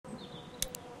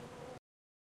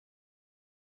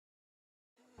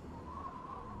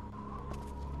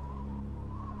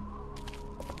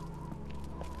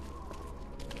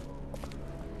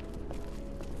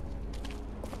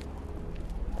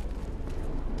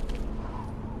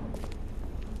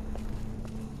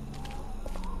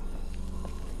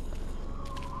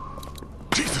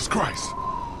Christ!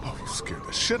 Oh, you scared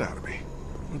the shit out of me.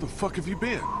 Where the fuck have you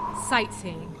been?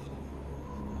 Sightseeing.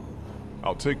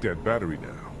 I'll take that battery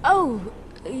now. Oh,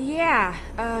 yeah,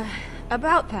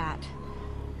 about that.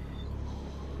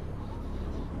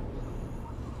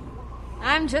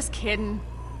 I'm just kidding.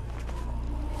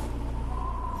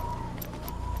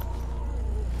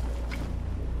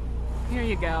 Here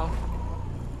you go.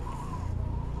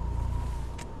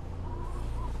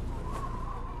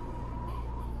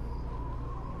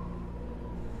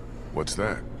 What's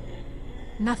that?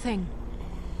 Nothing.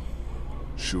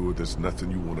 Sure there's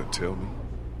nothing you want to tell me?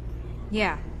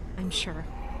 Yeah, I'm sure.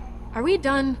 Are we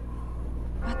done?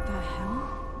 What the hell?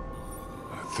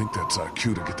 I think that's our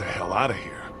cue to get the hell out of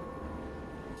here.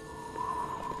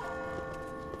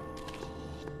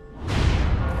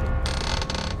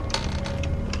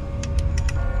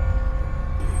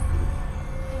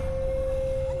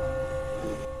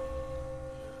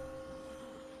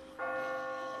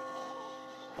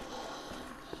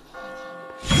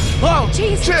 Whoa!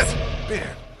 Jesus! Shit!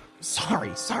 Ben!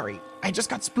 Sorry. I just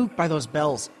got spooked by those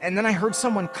bells, and then I heard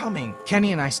someone coming.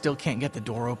 Kenny and I still can't get the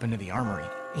door open to the armory.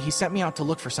 He sent me out to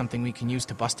look for something we can use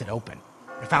to bust it open.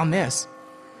 I found this.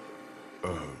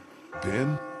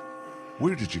 Ben?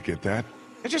 Where did you get that?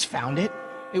 I just found it.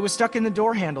 It was stuck in the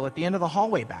door handle at the end of the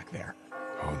hallway back there.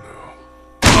 Oh no.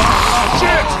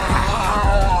 Shit!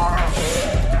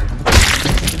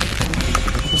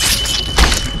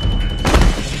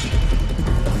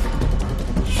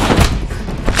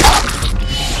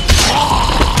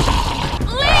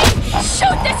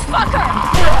 Shoot this fucker!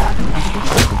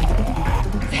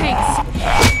 Thanks.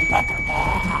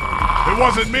 It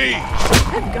wasn't me!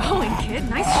 Good going, kid.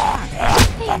 Nice shot.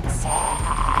 Thanks.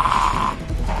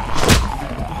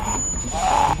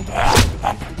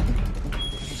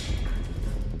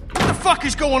 What the fuck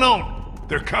is going on?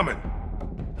 They're coming.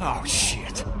 Oh,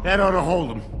 shit. That ought to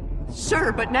hold him.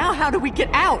 Sure, but now how do we get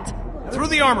out? Through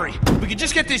the armory. We can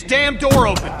just get this damn door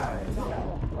open.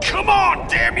 Come on,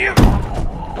 damn you!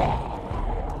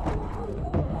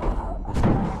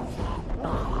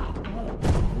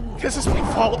 This is my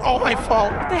fault, all my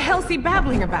fault. What the hell's he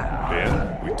babbling about?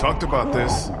 Ben, we talked about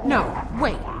this. No,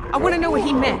 wait. I want to know what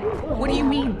he meant. What do you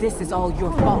mean this is all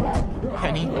your fault?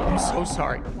 Kenny, I'm so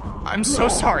sorry. I'm so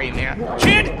sorry, man.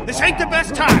 Kid, this ain't the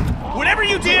best time. Whatever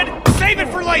you did, save it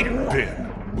for later.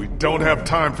 Ben, we don't have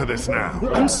time for this now.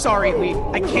 I'm sorry, Lee.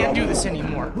 I can't do this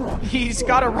anymore. He's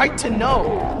got a right to know.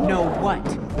 Know what?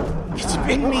 It's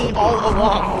been me all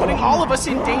along, putting all of us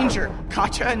in danger.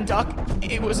 Katja and Duck,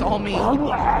 it was all me. It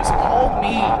was all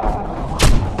me.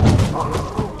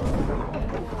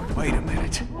 Wait a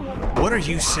minute. What are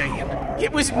you saying?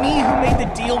 It was me who made the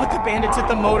deal with the bandits at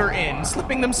the motor inn,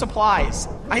 slipping them supplies.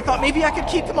 I thought maybe I could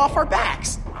keep them off our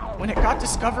backs. When it got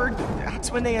discovered,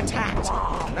 that's when they attacked.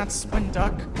 And that's when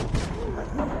Duck...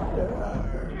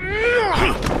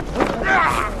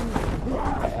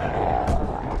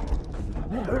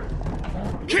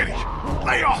 Kitty,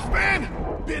 lay off, man!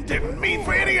 Ben didn't mean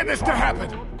for any of this to happen.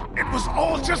 It was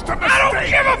all just a mistake. I don't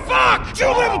give a fuck! You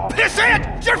little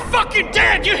pissant! You're fucking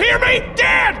dead! You hear me?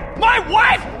 Dead! My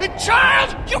wife and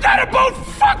child! You got them both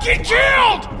fucking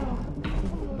killed!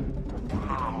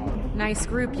 Nice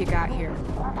group you got here.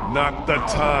 Not the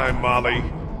time, Molly.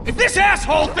 If this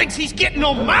asshole thinks he's getting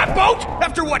on my boat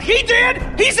after what he did,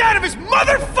 he's out of his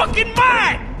motherfucking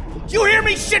mind! You hear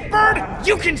me, shitbird?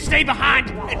 You can stay behind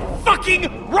and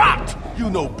fucking rot! You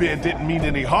know Ben didn't mean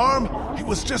any harm. He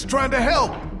was just trying to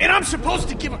help. And I'm supposed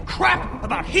to give a crap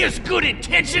about his good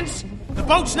intentions? The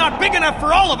boat's not big enough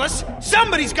for all of us.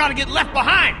 Somebody's gotta get left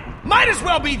behind. Might as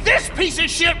well be this piece of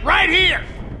shit right here!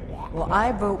 Well,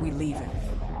 I vote we leave him.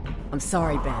 I'm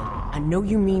sorry, Ben. I know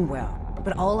you mean well,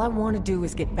 but all I want to do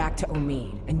is get back to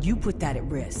Omid, and you put that at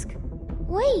risk.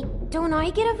 Wait, don't I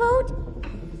get a vote?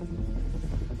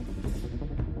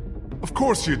 Of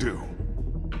course you do.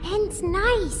 Ben's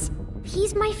nice.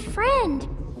 He's my friend.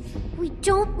 We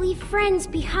don't leave friends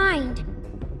behind.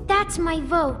 That's my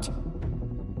vote.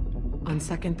 On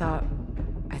second thought,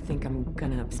 I think I'm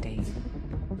gonna abstain.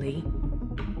 Lee?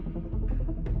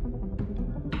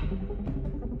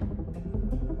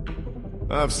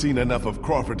 I've seen enough of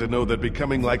Crawford to know that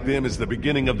becoming like them is the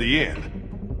beginning of the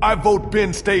end. I vote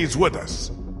Ben stays with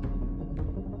us.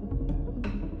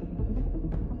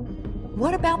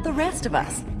 What about the rest of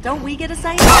us? Don't we get a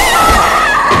say?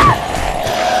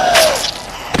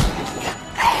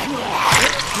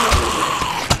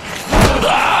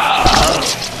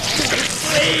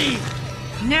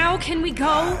 Now can we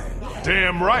go?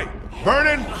 Damn right.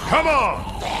 Vernon, come on!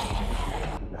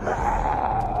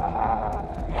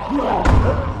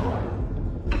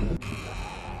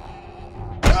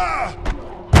 Ah!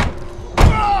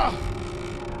 Ah!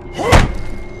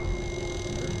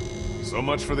 So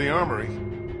much for the armory.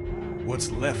 What's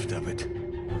left of it?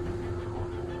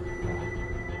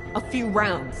 A few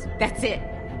rounds. That's it.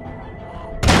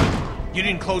 You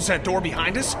didn't close that door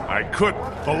behind us? I couldn't.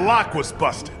 The lock was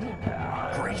busted.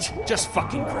 Great. Just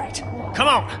fucking great. Come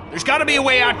on, there's gotta be a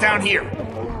way out down here.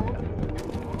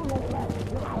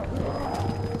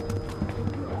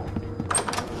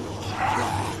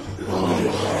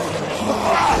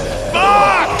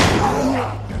 Fuck!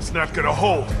 It's not gonna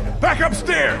hold. Back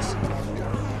upstairs!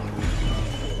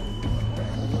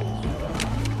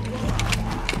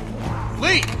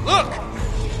 Lee, look!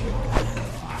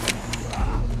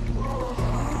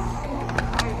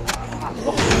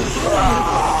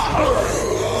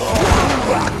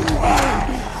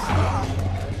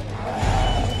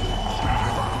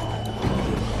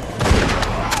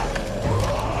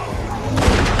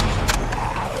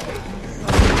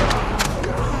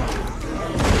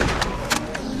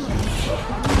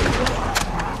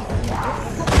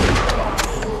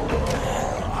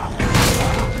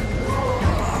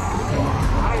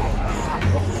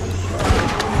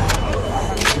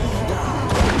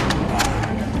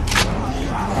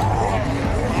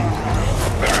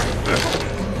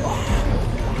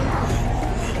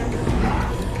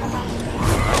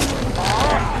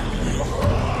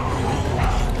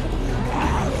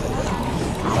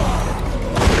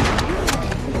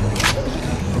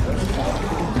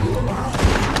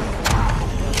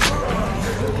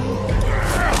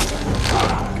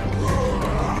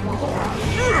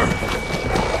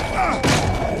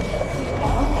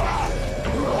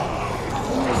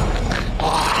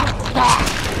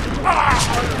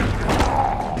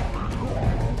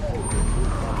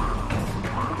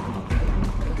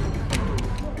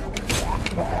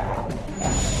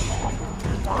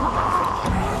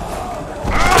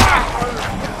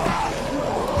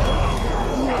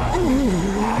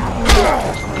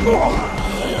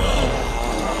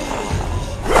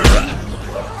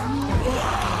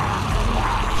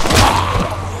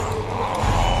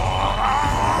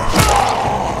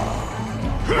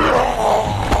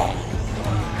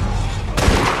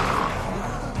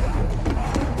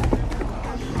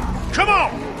 Come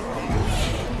on!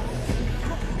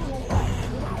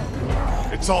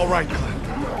 It's all right, Clem.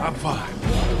 I'm fine.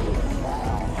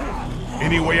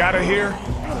 Any way out of here?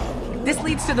 This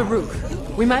leads to the roof.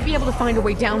 We might be able to find a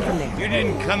way down from there. You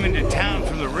didn't come into town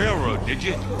from the railroad, did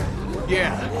you?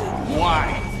 Yeah.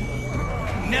 Why?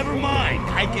 Never mind.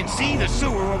 I can see the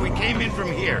sewer where we came in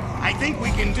from here. I think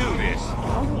we can do this.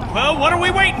 Well, what are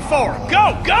we waiting for?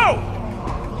 Go, go!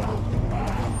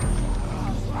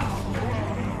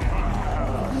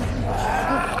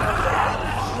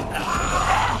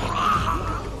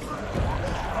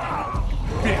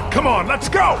 Yeah, come on, let's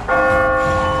go!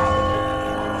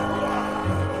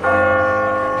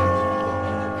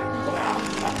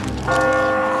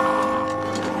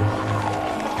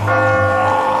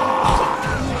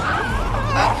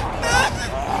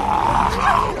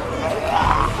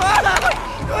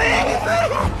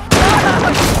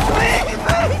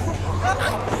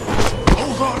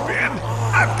 Hold on, Ben!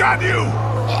 I've got you!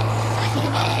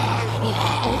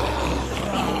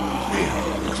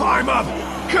 Ben, climb up!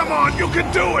 Come on, you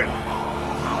can do it!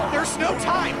 There's no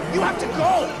time! You have to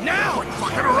go! Now!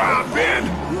 Fucking around,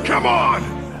 Ben! Come on!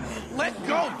 Let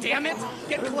go, damn it!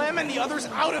 Get Clem and the others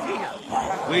out of here!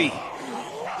 Lee.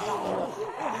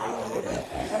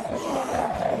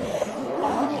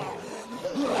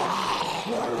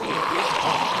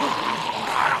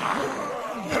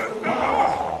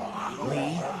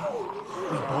 Lee,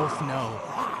 we both know.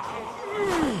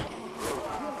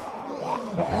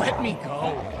 Let me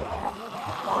go.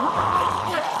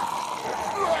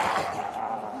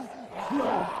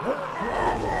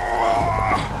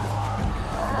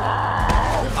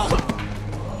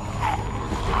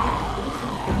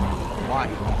 Why?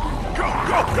 Go,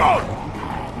 go, go!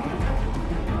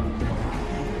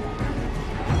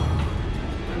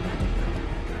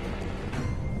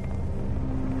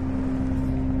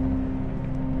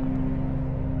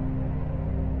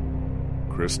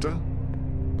 Krista?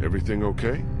 Everything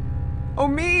okay?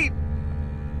 Omid!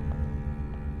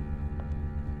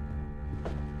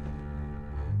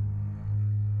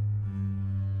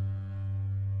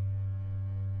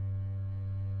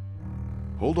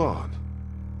 Hold on.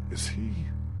 Is he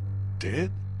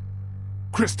dead?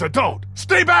 Krista, don't!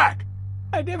 Stay back!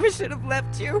 I never should have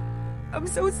left you. I'm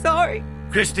so sorry.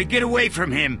 Krista, get away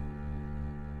from him.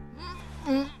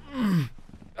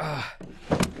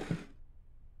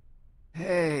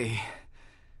 Hey.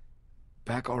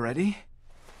 Back already?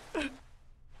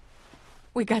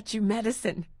 We got you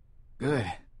medicine.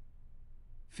 Good.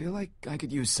 Feel like I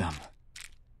could use some.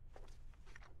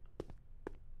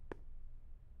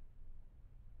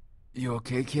 You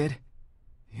okay, kid?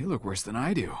 You look worse than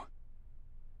I do.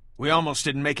 We almost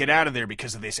didn't make it out of there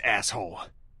because of this asshole.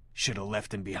 Should have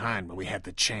left him behind when we had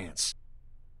the chance.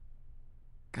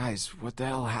 Guys, what the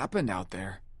hell happened out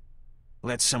there?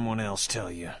 Let someone else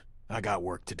tell you. I got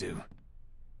work to do.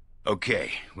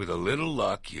 Okay, with a little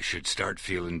luck, you should start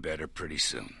feeling better pretty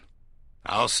soon.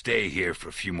 I'll stay here for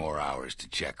a few more hours to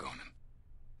check on him.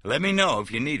 Let me know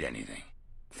if you need anything.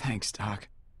 Thanks, Doc.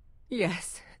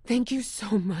 Yes, thank you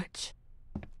so much.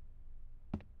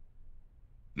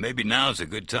 Maybe now's a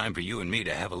good time for you and me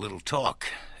to have a little talk,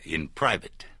 in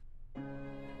private.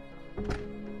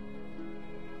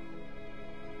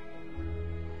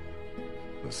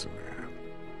 Listen, man.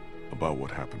 About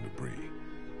what happened to Bree.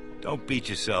 Don't beat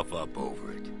yourself up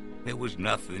over it. There was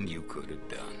nothing you could have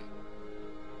done.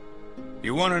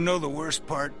 You want to know the worst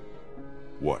part?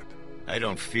 What? I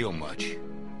don't feel much.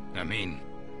 I mean,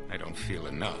 I don't feel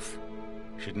enough.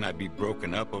 Shouldn't I be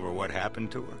broken up over what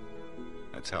happened to her?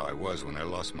 That's how I was when I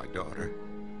lost my daughter.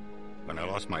 When I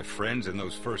lost my friends in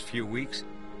those first few weeks.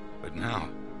 But now,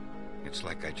 it's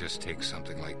like I just take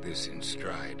something like this in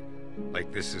stride.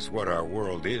 Like this is what our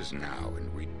world is now,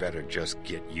 and we'd better just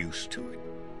get used to it.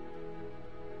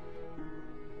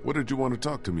 What did you want to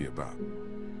talk to me about?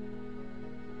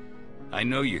 I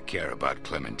know you care about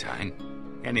Clementine.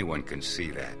 Anyone can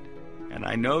see that. And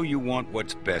I know you want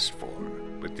what's best for her.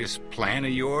 But this plan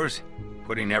of yours,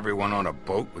 putting everyone on a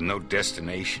boat with no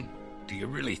destination, do you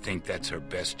really think that's her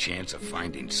best chance of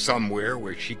finding somewhere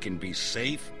where she can be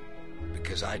safe?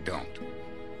 Because I don't.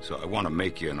 So I want to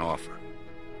make you an offer.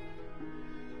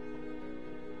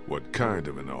 What kind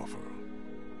of an offer?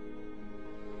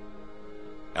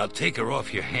 I'll take her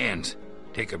off your hands.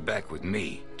 Take her back with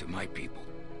me to my people.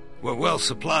 We're well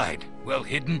supplied, well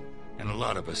hidden, and a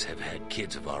lot of us have had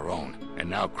kids of our own. And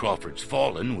now Crawford's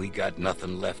fallen, we got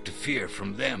nothing left to fear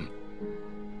from them.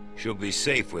 She'll be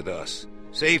safe with us.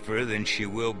 Safer than she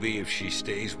will be if she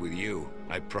stays with you,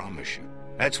 I promise you.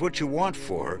 That's what you want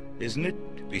for her, isn't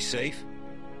it? To be safe?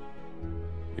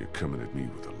 You're coming at me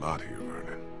with a lot here,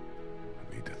 Vernon.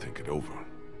 I need to think it over.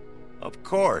 Of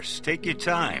course, take your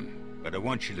time. But I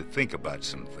want you to think about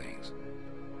some things.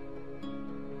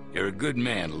 You're a good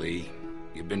man, Lee.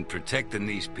 You've been protecting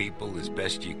these people as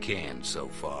best you can so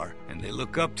far, and they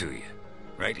look up to you.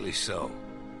 Rightly so.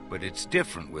 But it's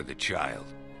different with a child.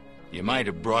 You might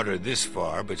have brought her this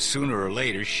far, but sooner or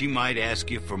later she might ask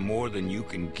you for more than you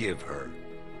can give her.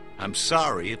 I'm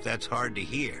sorry if that's hard to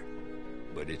hear,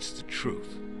 but it's the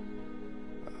truth.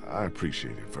 I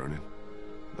appreciate it, Vernon.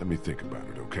 Let me think about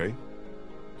it, okay?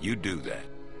 You do that.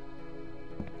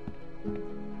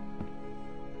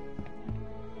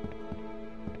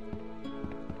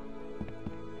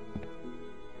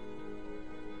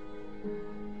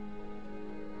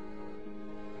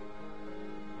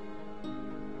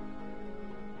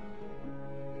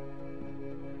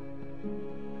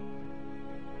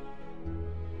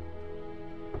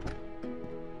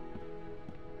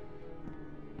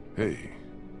 Hey,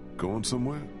 going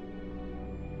somewhere?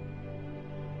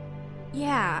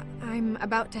 Yeah, I'm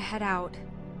about to head out.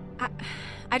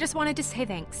 I just wanted to say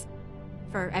thanks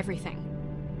for everything.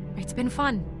 It's been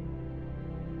fun.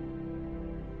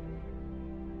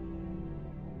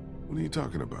 What are you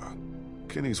talking about?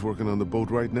 Kenny's working on the boat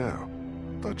right now.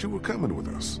 Thought you were coming with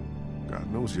us.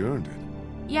 God knows you earned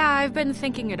it. Yeah, I've been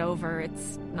thinking it over.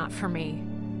 It's not for me.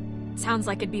 Sounds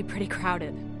like it'd be pretty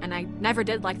crowded, and I never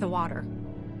did like the water.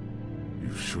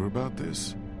 You sure about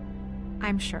this?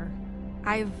 I'm sure.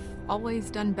 I've always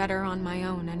done better on my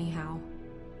own anyhow.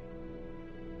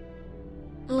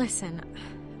 Listen,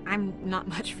 I'm not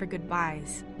much for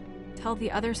goodbyes. Tell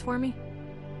the others for me?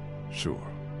 Sure.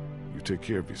 You take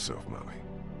care of yourself, Molly.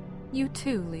 You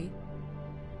too, Lee.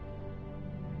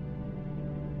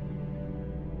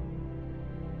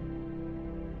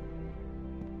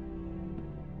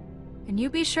 And you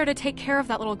be sure to take care of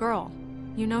that little girl.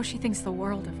 You know she thinks the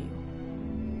world of you.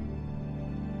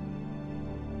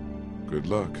 Good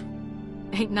luck.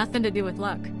 Ain't nothing to do with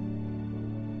luck.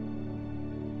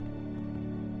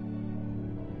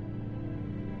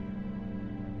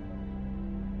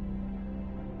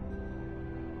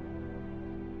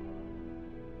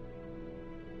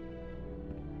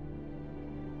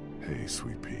 Hey,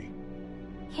 Sweet Pea.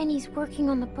 Kenny's working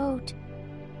on the boat.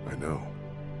 I know.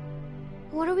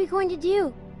 What are we going to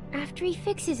do after he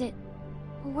fixes it?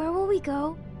 Where will we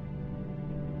go?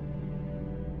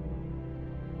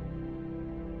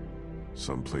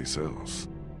 Someplace else.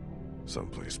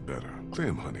 Someplace better.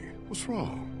 Clem, honey, what's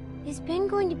wrong? Is Ben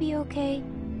going to be okay?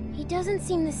 He doesn't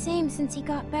seem the same since he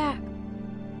got back.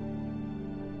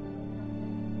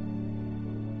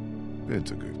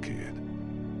 Ben's a good kid.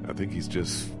 I think he's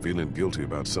just feeling guilty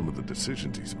about some of the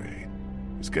decisions he's made.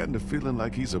 He's gotten to feeling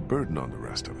like he's a burden on the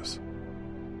rest of us.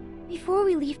 Before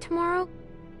we leave tomorrow,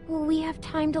 will we have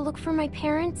time to look for my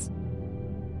parents?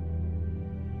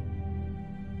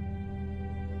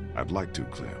 I'd like to,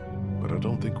 Clem, but I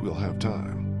don't think we'll have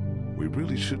time. We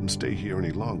really shouldn't stay here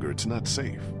any longer. It's not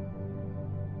safe.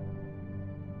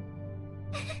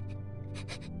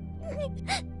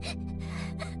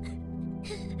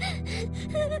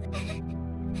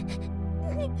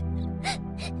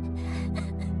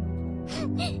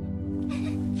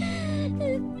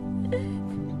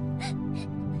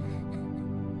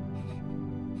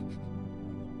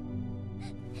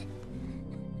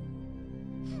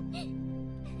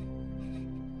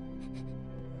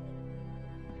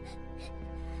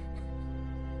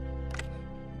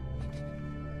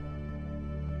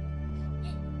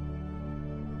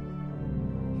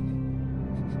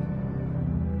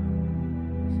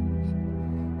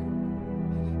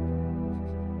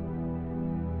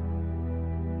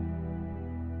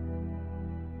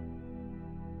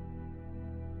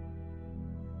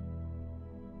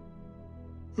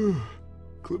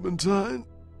 Clementine?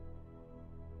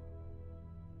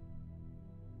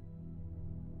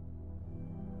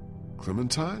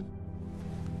 Clementine?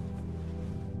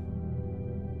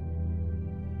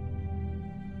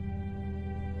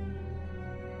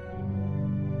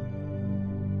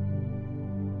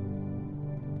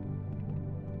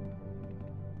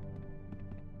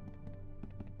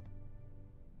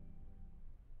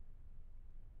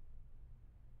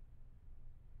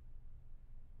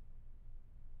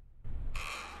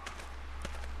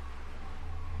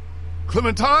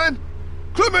 Clementine?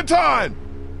 Clementine!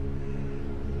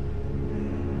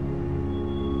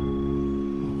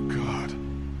 Oh, God.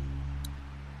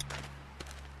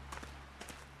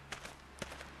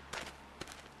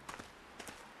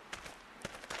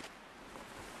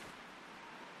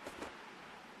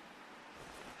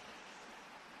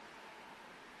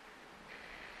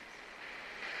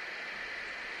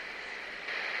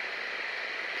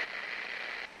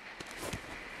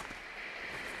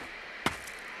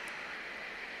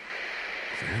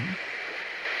 Clem?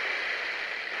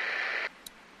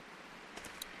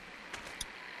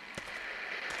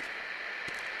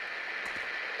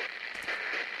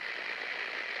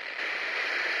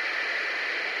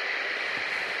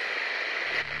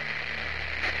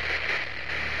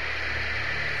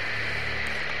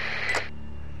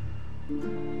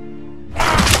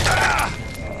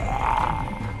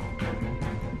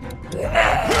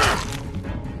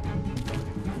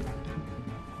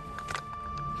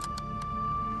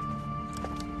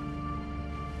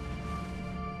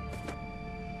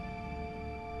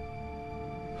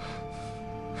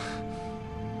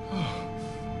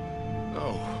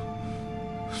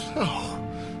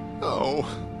 No.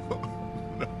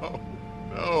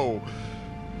 No.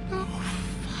 No,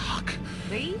 fuck.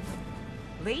 Lee?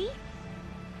 Lee?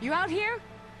 You out here?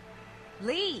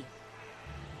 Lee!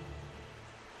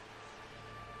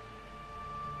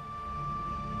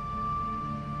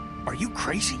 Are you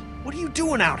crazy? What are you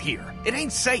doing out here? It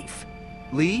ain't safe.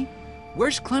 Lee?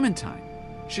 Where's Clementine?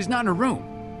 She's not in her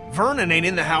room. Vernon ain't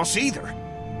in the house either.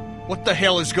 What the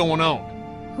hell is going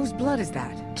on? Whose blood is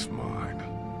that? It's mine.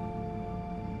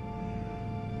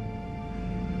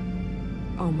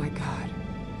 Oh my god.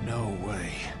 No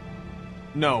way.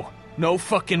 No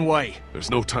fucking way. There's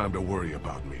no time to worry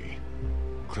about me.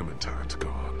 Clementine's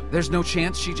gone. There's no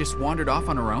chance she just wandered off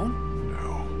on her own?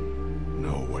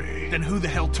 No way. Then who the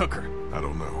hell took her? I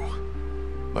don't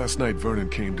know. Last night, Vernon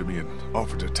came to me and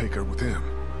offered to take her with him.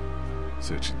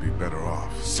 Said she'd be better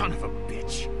off. Son of a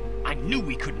bitch. I knew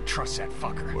we couldn't trust that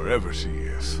fucker. Wherever she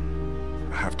is,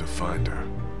 I have to find her.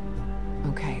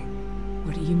 Okay.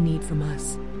 What do you need from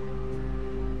us?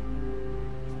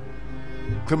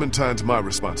 Clementine's my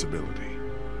responsibility.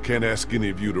 Can't ask any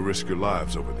of you to risk your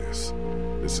lives over this.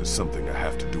 This is something I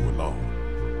have to do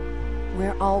alone.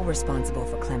 We're all responsible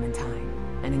for Clementine.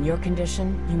 And in your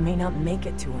condition, you may not make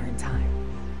it to her in time.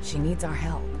 She needs our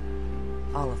help.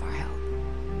 All of our help.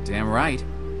 Damn right.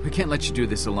 We can't let you do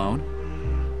this alone.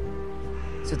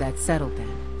 So that's settled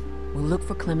then. We'll look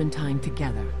for Clementine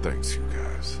together. Thanks, you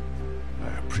guys.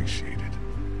 I appreciate it.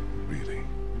 Really.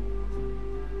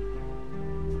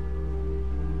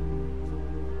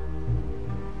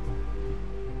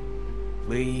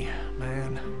 Lee,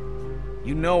 man,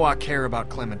 you know I care about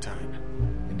Clementine.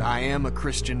 And I am a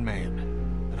Christian man.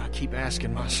 And I keep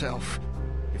asking myself,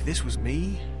 if this was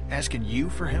me, asking you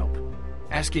for help,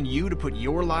 asking you to put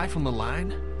your life on the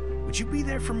line, would you be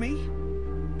there for me?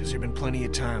 Because there have been plenty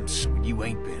of times when you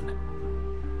ain't been.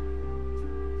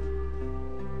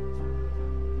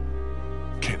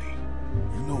 Kenny,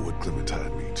 you know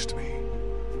Clementine means to me.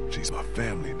 She's my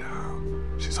family now.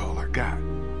 She's all I got.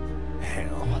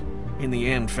 Hell. In the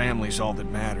end, family's all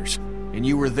that matters. And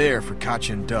you were there for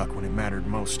Katjaa and Duck when it mattered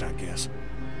most, I guess.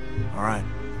 Alright,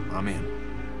 I'm in.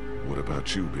 What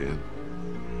about you, Ben?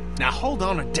 Now hold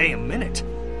on a damn minute.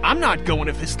 I'm not going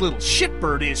if this little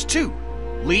shitbird is too.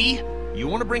 Lee, you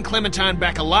want to bring Clementine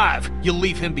back alive, you'll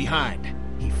leave him behind.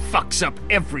 He fucks up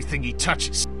everything he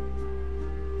touches.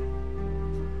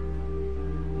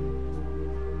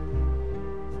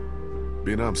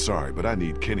 Ben, I'm sorry, but I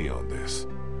need Kenny on this.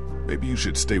 Maybe you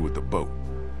should stay with the boat.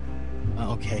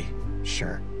 Okay,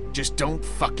 sure. Just don't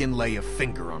fucking lay a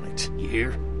finger on it, you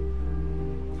hear?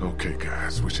 Okay,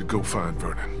 guys, we should go find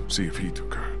Vernon, see if he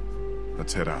took her.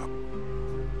 Let's head out.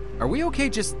 Are we okay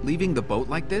just leaving the boat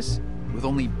like this? With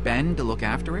only Ben to look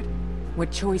after it?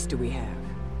 What choice do we have?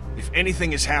 If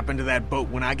anything has happened to that boat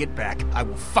when I get back, I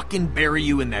will fucking bury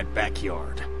you in that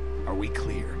backyard. Are we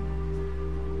clear?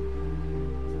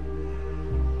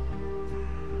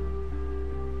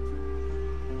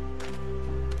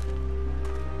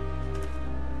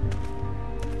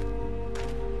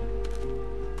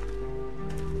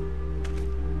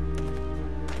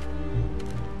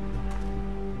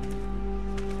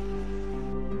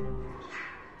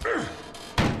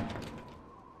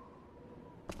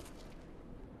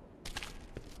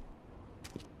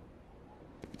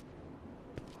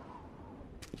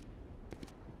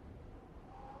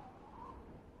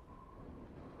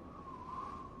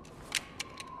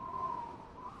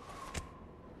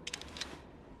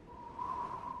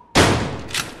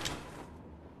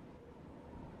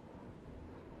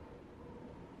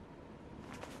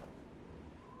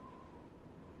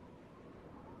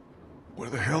 Where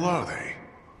the hell are they?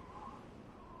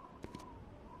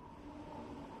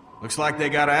 Looks like they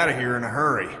got out of here in a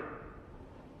hurry.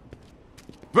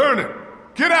 Vernon,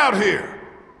 get out here!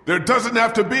 There doesn't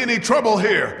have to be any trouble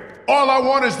here. All I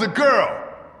want is the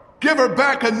girl. Give her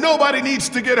back and nobody needs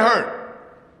to get hurt.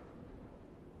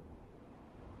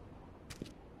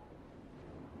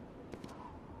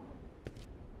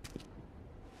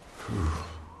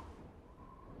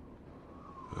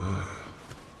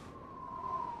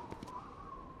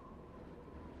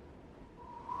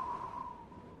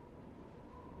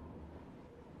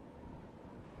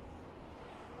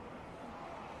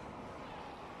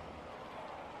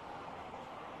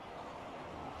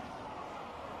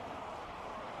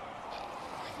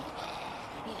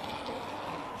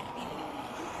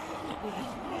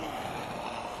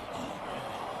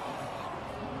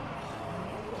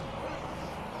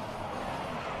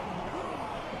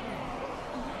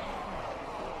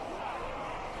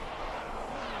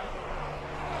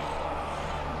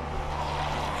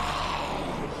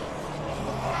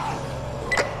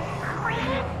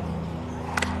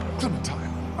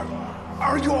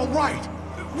 Are you all right?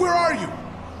 Where are you?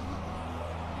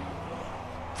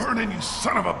 Vernon, you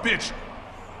son of a bitch!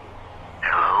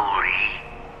 Hello, Lee?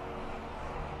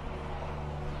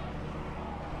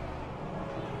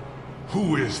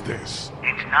 Who is this?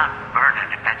 It's not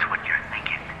Vernon, if that's what